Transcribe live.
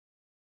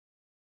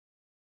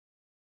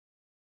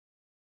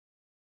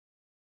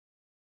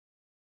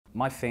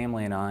My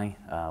family and I,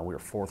 we're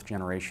fourth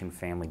generation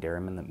family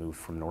dairymen that moved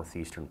from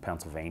northeastern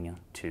Pennsylvania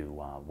to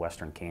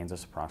western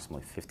Kansas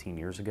approximately 15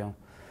 years ago.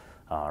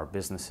 Our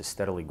business has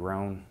steadily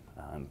grown,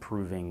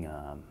 improving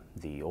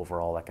the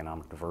overall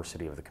economic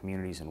diversity of the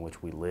communities in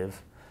which we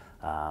live.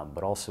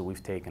 But also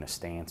we've taken a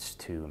stance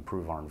to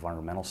improve our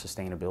environmental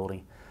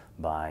sustainability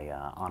by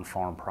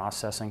on-farm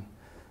processing,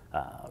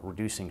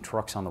 reducing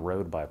trucks on the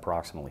road by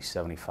approximately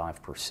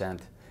 75%,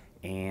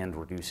 and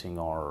reducing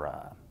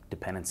our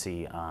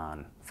dependency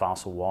on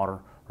fossil water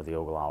or the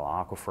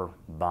Ogallala Aquifer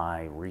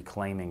by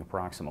reclaiming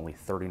approximately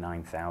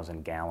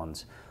 39,000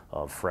 gallons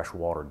of fresh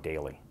water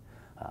daily.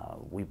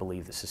 We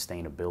believe that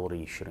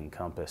sustainability should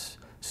encompass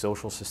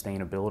social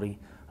sustainability,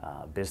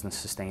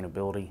 business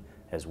sustainability,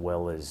 as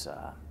well as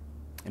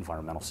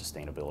environmental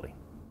sustainability.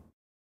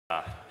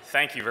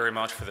 Thank you very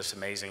much for this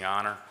amazing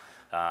honor.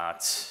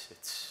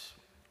 It's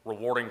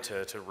rewarding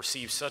to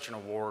receive such an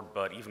award,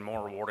 but even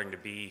more rewarding to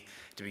be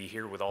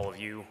here with all of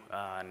you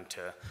and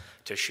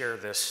to share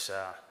this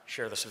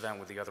event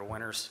with the other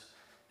winners.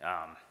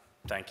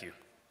 Thank you.